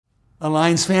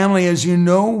Alliance family, as you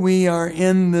know, we are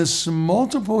in this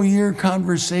multiple year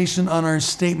conversation on our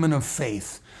statement of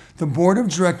faith. The board of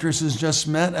directors has just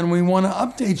met, and we want to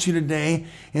update you today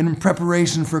in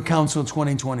preparation for Council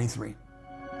 2023.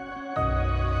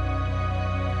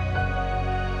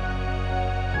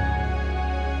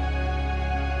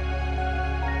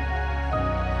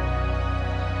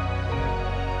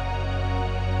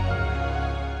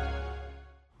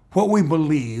 What we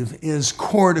believe is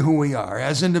core to who we are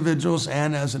as individuals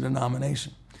and as a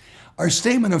denomination. Our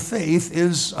statement of faith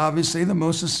is obviously the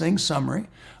most succinct summary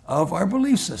of our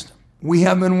belief system. We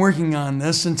have been working on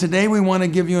this, and today we want to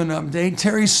give you an update.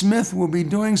 Terry Smith will be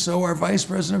doing so, our Vice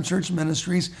President of Church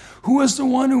Ministries, who is the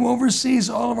one who oversees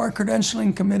all of our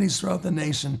credentialing committees throughout the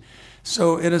nation.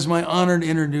 So it is my honor to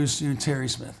introduce you, Terry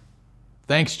Smith.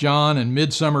 Thanks, John, and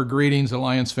midsummer greetings,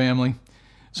 Alliance family.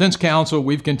 Since Council,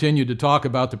 we've continued to talk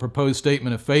about the proposed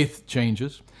Statement of Faith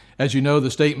changes. As you know,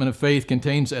 the Statement of Faith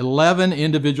contains 11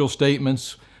 individual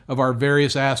statements of our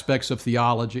various aspects of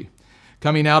theology.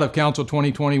 Coming out of Council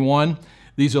 2021,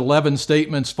 these 11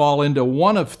 statements fall into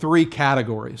one of three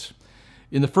categories.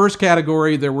 In the first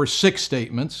category, there were 6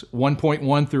 statements,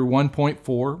 1.1 through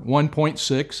 1.4,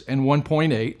 1.6, and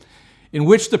 1.8, in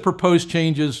which the proposed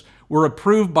changes were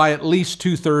approved by at least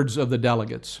 2/3 of the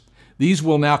delegates. These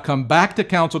will now come back to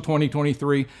Council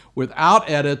 2023 without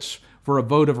edits for a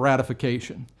vote of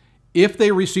ratification. If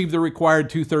they receive the required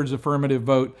 2/3 affirmative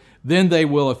vote, then they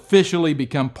will officially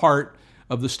become part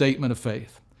of the Statement of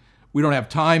Faith. We don't have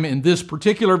time in this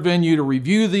particular venue to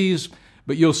review these,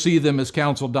 but you'll see them as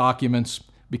Council documents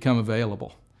become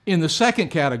available. In the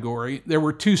second category, there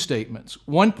were 2 statements,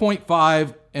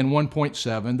 1.5 and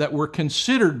 1.7, that were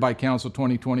considered by Council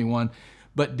 2021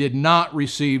 but did not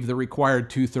receive the required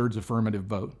 2/3 affirmative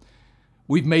vote.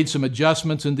 We've made some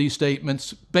adjustments in these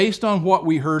statements based on what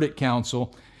we heard at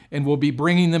Council, and we'll be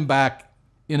bringing them back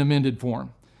in amended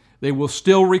form. They will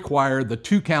still require the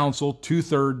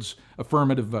 2/3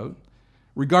 affirmative vote.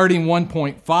 Regarding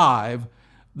 1.5,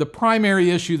 the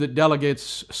primary issue that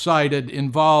delegates cited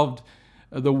involved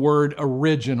the word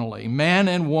originally. Man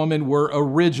and woman were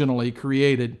originally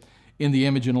created in the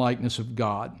image and likeness of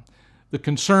God. The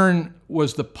concern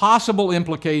was the possible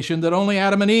implication that only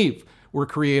Adam and Eve were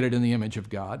created in the image of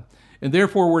God, and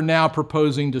therefore we're now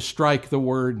proposing to strike the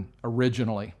word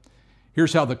originally.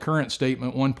 Here's how the current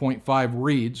statement 1.5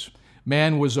 reads: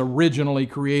 Man was originally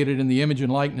created in the image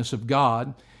and likeness of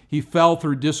God. He fell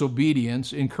through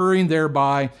disobedience, incurring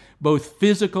thereby both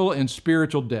physical and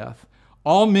spiritual death.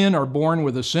 All men are born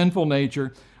with a sinful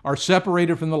nature, are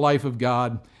separated from the life of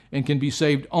God, and can be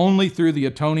saved only through the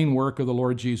atoning work of the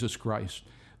Lord Jesus Christ.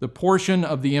 The portion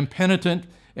of the impenitent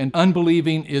and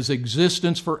unbelieving is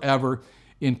existence forever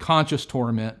in conscious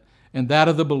torment, and that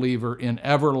of the believer in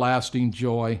everlasting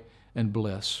joy and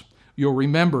bliss. You'll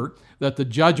remember that the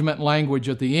judgment language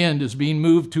at the end is being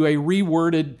moved to a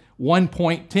reworded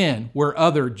 1.10, where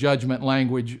other judgment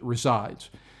language resides.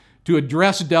 To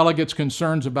address delegates'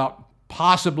 concerns about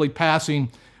possibly passing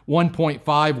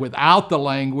 1.5 without the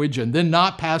language and then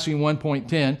not passing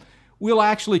 1.10, we'll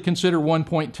actually consider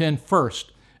 1.10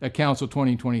 first at Council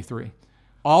 2023.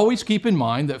 Always keep in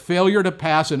mind that failure to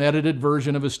pass an edited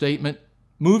version of a statement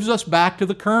moves us back to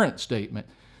the current statement,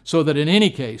 so that in any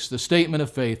case, the statement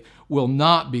of faith will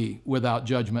not be without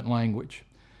judgment language.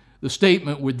 The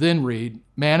statement would then read,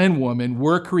 Man and woman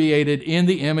were created in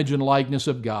the image and likeness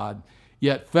of God,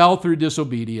 yet fell through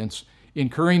disobedience,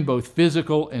 incurring both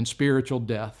physical and spiritual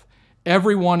death.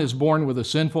 Everyone is born with a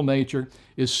sinful nature,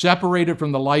 is separated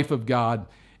from the life of God,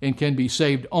 and can be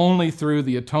saved only through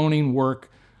the atoning work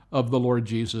of the Lord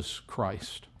Jesus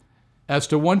Christ. As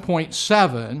to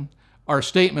 1.7, our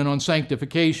statement on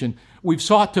sanctification, we've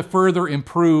sought to further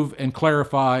improve and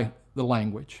clarify the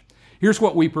language. Here's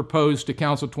what we propose to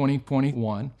Council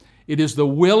 2021. It is the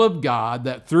will of God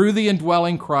that through the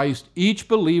indwelling Christ, each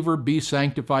believer be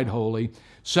sanctified holy,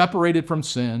 separated from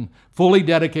sin, fully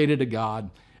dedicated to God,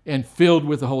 and filled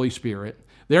with the Holy Spirit,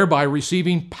 thereby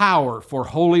receiving power for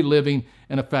holy living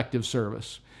and effective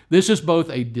service. This is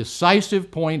both a decisive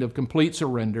point of complete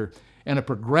surrender and a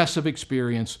progressive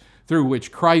experience through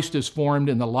which Christ is formed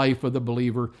in the life of the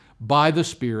believer by the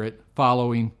Spirit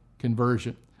following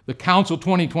conversion. The Council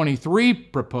 2023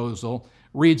 proposal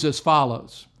reads as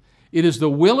follows: It is the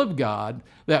will of God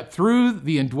that through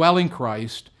the indwelling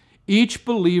Christ, each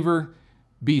believer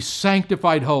be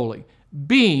sanctified holy,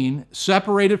 being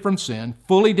separated from sin,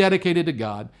 fully dedicated to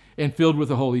God, and filled with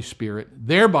the Holy Spirit,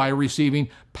 thereby receiving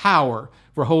power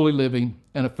for holy living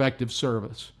and effective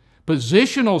service.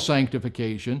 Positional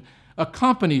sanctification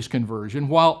accompanies conversion,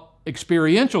 while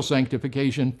experiential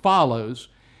sanctification follows,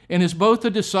 and is both a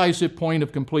decisive point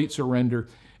of complete surrender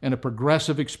and a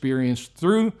progressive experience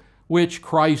through which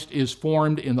Christ is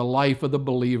formed in the life of the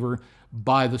believer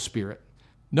by the Spirit.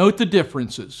 Note the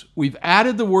differences. We've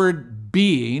added the word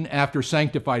being after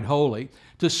sanctified holy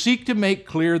to seek to make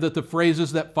clear that the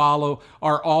phrases that follow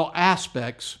are all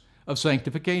aspects of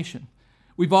sanctification.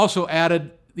 We've also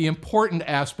added the important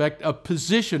aspect of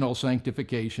positional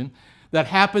sanctification that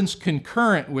happens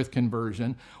concurrent with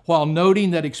conversion, while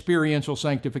noting that experiential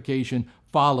sanctification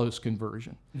follows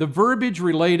conversion. The verbiage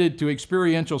related to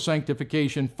experiential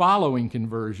sanctification following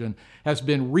conversion has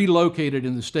been relocated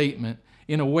in the statement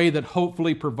in a way that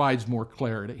hopefully provides more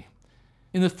clarity.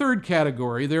 In the third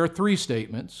category, there are three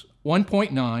statements,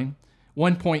 1.9,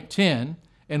 1.10,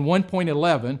 and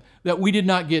 1.11, that we did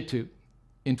not get to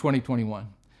in 2021.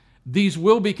 These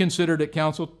will be considered at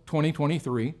Council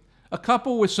 2023, a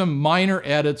couple with some minor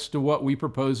edits to what we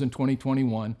propose in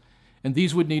 2021, and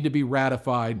these would need to be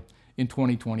ratified in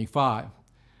 2025.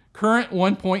 Current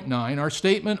 1.9, our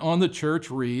statement on the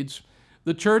church reads,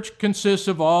 "The church consists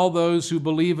of all those who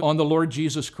believe on the Lord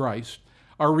Jesus Christ,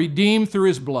 are redeemed through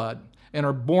his blood, and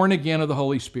are born again of the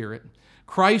Holy Spirit.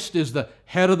 Christ is the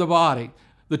head of the body,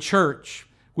 the church,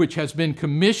 which has been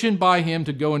commissioned by him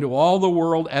to go into all the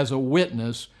world as a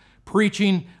witness,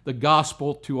 preaching the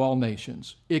gospel to all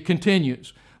nations." It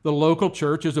continues, "The local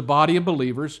church is a body of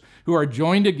believers who are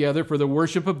joined together for the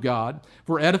worship of God,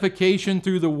 for edification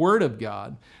through the word of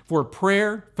God, for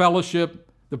prayer, fellowship,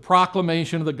 the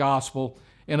proclamation of the gospel,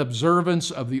 and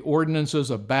observance of the ordinances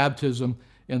of baptism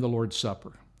and the Lord's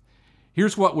Supper."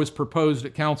 Here's what was proposed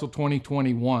at Council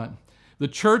 2021. The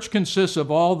church consists of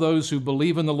all those who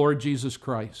believe in the Lord Jesus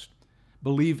Christ,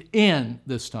 believe in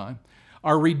this time,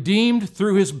 are redeemed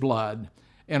through his blood,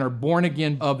 and are born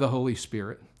again of the Holy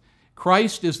Spirit.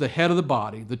 Christ is the head of the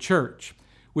body, the church,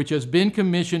 which has been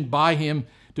commissioned by him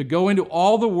to go into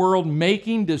all the world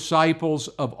making disciples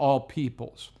of all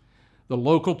peoples. The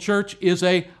local church is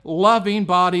a loving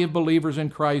body of believers in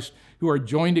Christ who are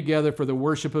joined together for the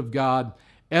worship of God,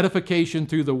 edification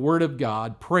through the word of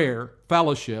God, prayer,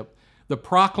 fellowship, the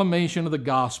proclamation of the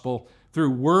gospel through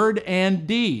word and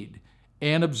deed,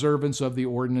 and observance of the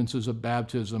ordinances of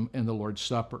baptism and the Lord's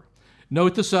Supper.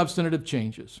 Note the substantive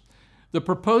changes. The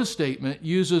proposed statement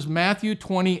uses Matthew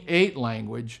 28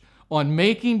 language on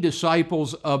making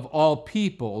disciples of all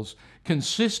peoples,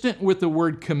 consistent with the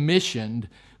word commissioned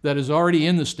that is already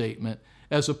in the statement,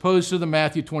 as opposed to the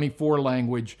Matthew 24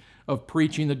 language of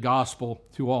preaching the gospel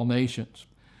to all nations.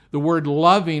 The word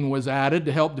loving was added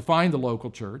to help define the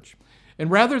local church. And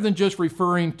rather than just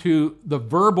referring to the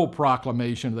verbal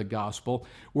proclamation of the gospel,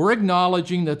 we're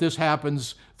acknowledging that this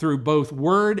happens through both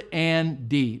word and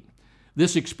deed.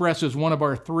 This expresses one of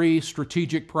our three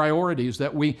strategic priorities,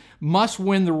 that we must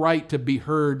win the right to be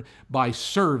heard by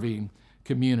serving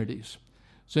communities.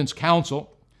 Since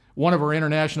Council, one of our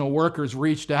international workers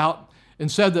reached out and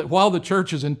said that while the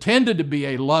church is intended to be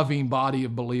a loving body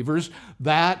of believers,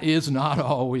 that is not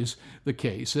always the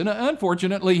case. And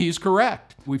unfortunately, he's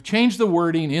correct. We've changed the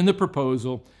wording in the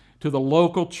proposal to the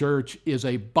local church is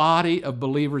a body of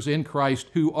believers in Christ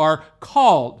who are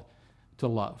called to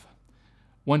love.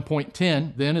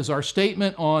 1.10 then is our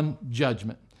statement on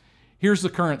judgment. Here's the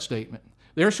current statement.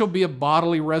 "There shall be a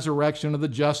bodily resurrection of the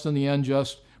just and the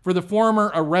unjust, for the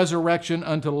former a resurrection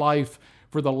unto life,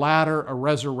 for the latter a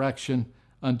resurrection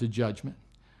unto judgment."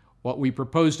 What we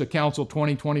proposed to Council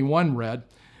 2021 read,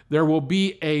 "There will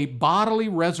be a bodily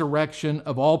resurrection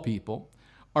of all people.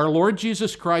 Our Lord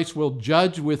Jesus Christ will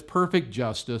judge with perfect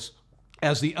justice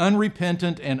as the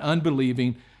unrepentant and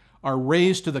unbelieving are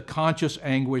raised to the conscious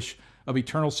anguish of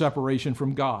eternal separation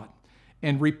from God,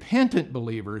 and repentant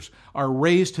believers are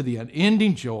raised to the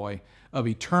unending joy of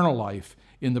eternal life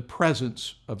in the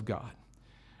presence of God."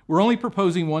 We're only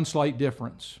proposing one slight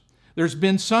difference. There's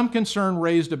been some concern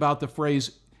raised about the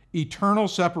phrase eternal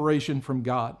separation from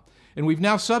God, and we've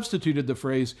now substituted the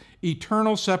phrase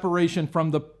eternal separation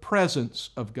from the presence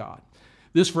of God.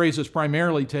 This phrase is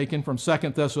primarily taken from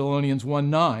 2 Thessalonians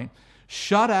 1:9,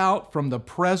 "shut out from the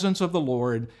presence of the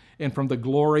Lord and from the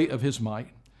glory of his might."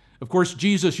 Of course,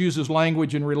 Jesus uses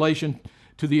language in relation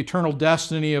to the eternal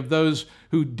destiny of those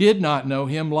who did not know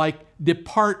him, like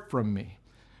 "depart from me."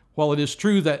 While it is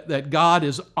true that God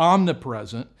is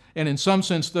omnipresent, and in some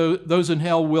sense those in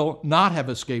hell will not have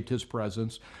escaped his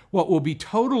presence, what will be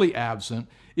totally absent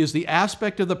is the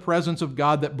aspect of the presence of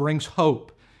God that brings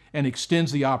hope and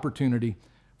extends the opportunity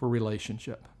for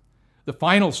relationship. The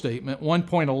final statement,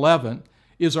 1.11,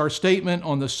 is our statement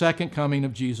on the second coming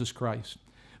of Jesus Christ.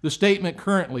 The statement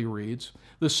currently reads,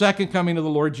 "The second coming of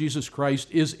the Lord Jesus Christ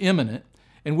is imminent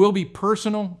and will be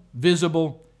personal,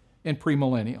 visible, and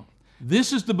premillennial."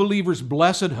 This is the believer's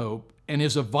blessed hope and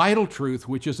is a vital truth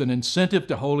which is an incentive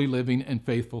to holy living and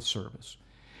faithful service.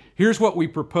 Here's what we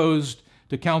proposed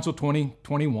to Council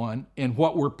 2021 and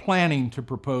what we're planning to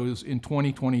propose in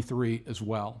 2023 as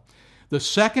well. The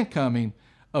second coming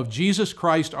of Jesus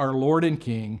Christ, our Lord and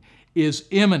King, is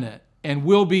imminent and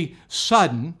will be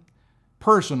sudden,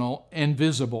 personal, and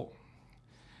visible.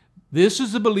 This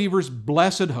is the believer's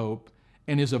blessed hope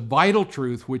and is a vital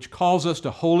truth which calls us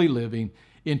to holy living,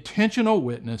 intentional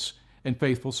witness, and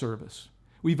faithful service.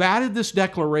 We've added this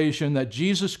declaration that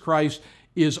Jesus Christ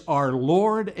is our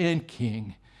Lord and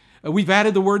King. We've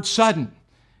added the word sudden,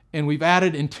 and we've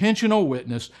added intentional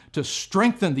witness to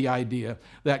strengthen the idea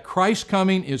that Christ's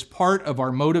coming is part of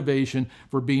our motivation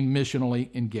for being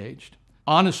missionally engaged.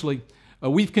 Honestly,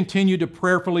 we've continued to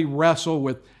prayerfully wrestle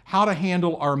with how to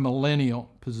handle our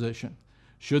millennial position.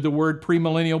 Should the word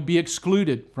premillennial be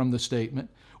excluded from the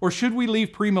statement? Or should we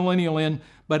leave premillennial in,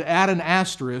 but add an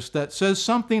asterisk that says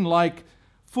something like,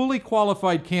 fully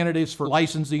qualified candidates for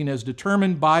licensing as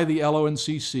determined by the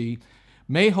LONCC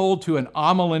may hold to an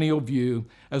amillennial view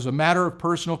as a matter of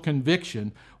personal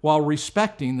conviction while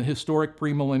respecting the historic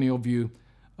premillennial view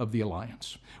of the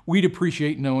Alliance. We'd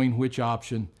appreciate knowing which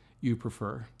option you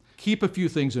prefer. Keep a few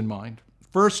things in mind.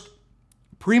 First,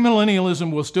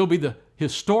 premillennialism will still be the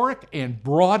historic and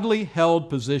broadly held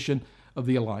position of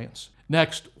the Alliance.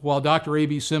 Next, while Dr.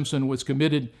 A.B. Simpson was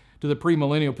committed to the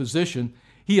premillennial position,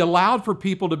 he allowed for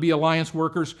people to be Alliance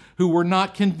workers who were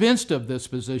not convinced of this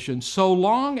position, so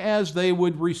long as they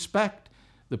would respect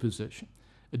the position.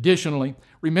 Additionally,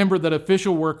 remember that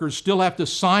official workers still have to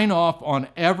sign off on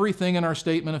everything in our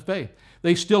statement of faith.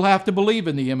 They still have to believe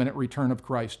in the imminent return of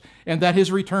Christ, and that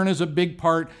his return is a big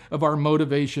part of our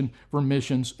motivation for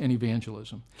missions and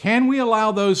evangelism. Can we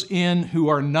allow those in who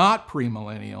are not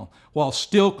premillennial while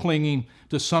still clinging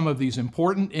to some of these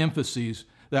important emphases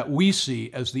that we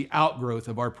see as the outgrowth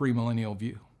of our premillennial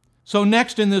view? So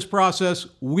next in this process,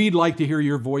 we'd like to hear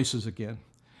your voices again.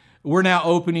 We're now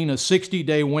opening a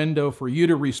 60-day window for you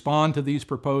to respond to these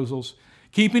proposals,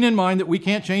 keeping in mind that we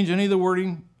can't change any of the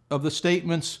wording of the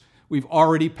statements we've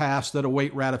already passed that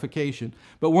await ratification.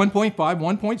 But 1.5,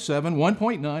 1.7,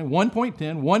 1.9,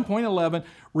 1.10, 1.11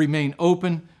 remain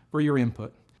open for your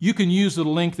input. You can use the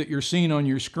link that you're seeing on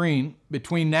your screen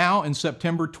between now and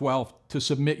September 12th to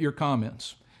submit your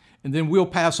comments. And then we'll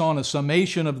pass on a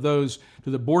summation of those to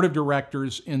the Board of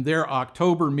Directors in their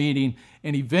October meeting,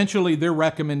 and eventually their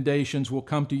recommendations will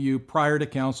come to you prior to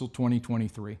Council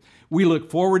 2023. We look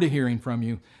forward to hearing from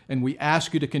you, and we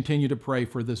ask you to continue to pray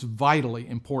for this vitally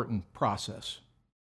important process.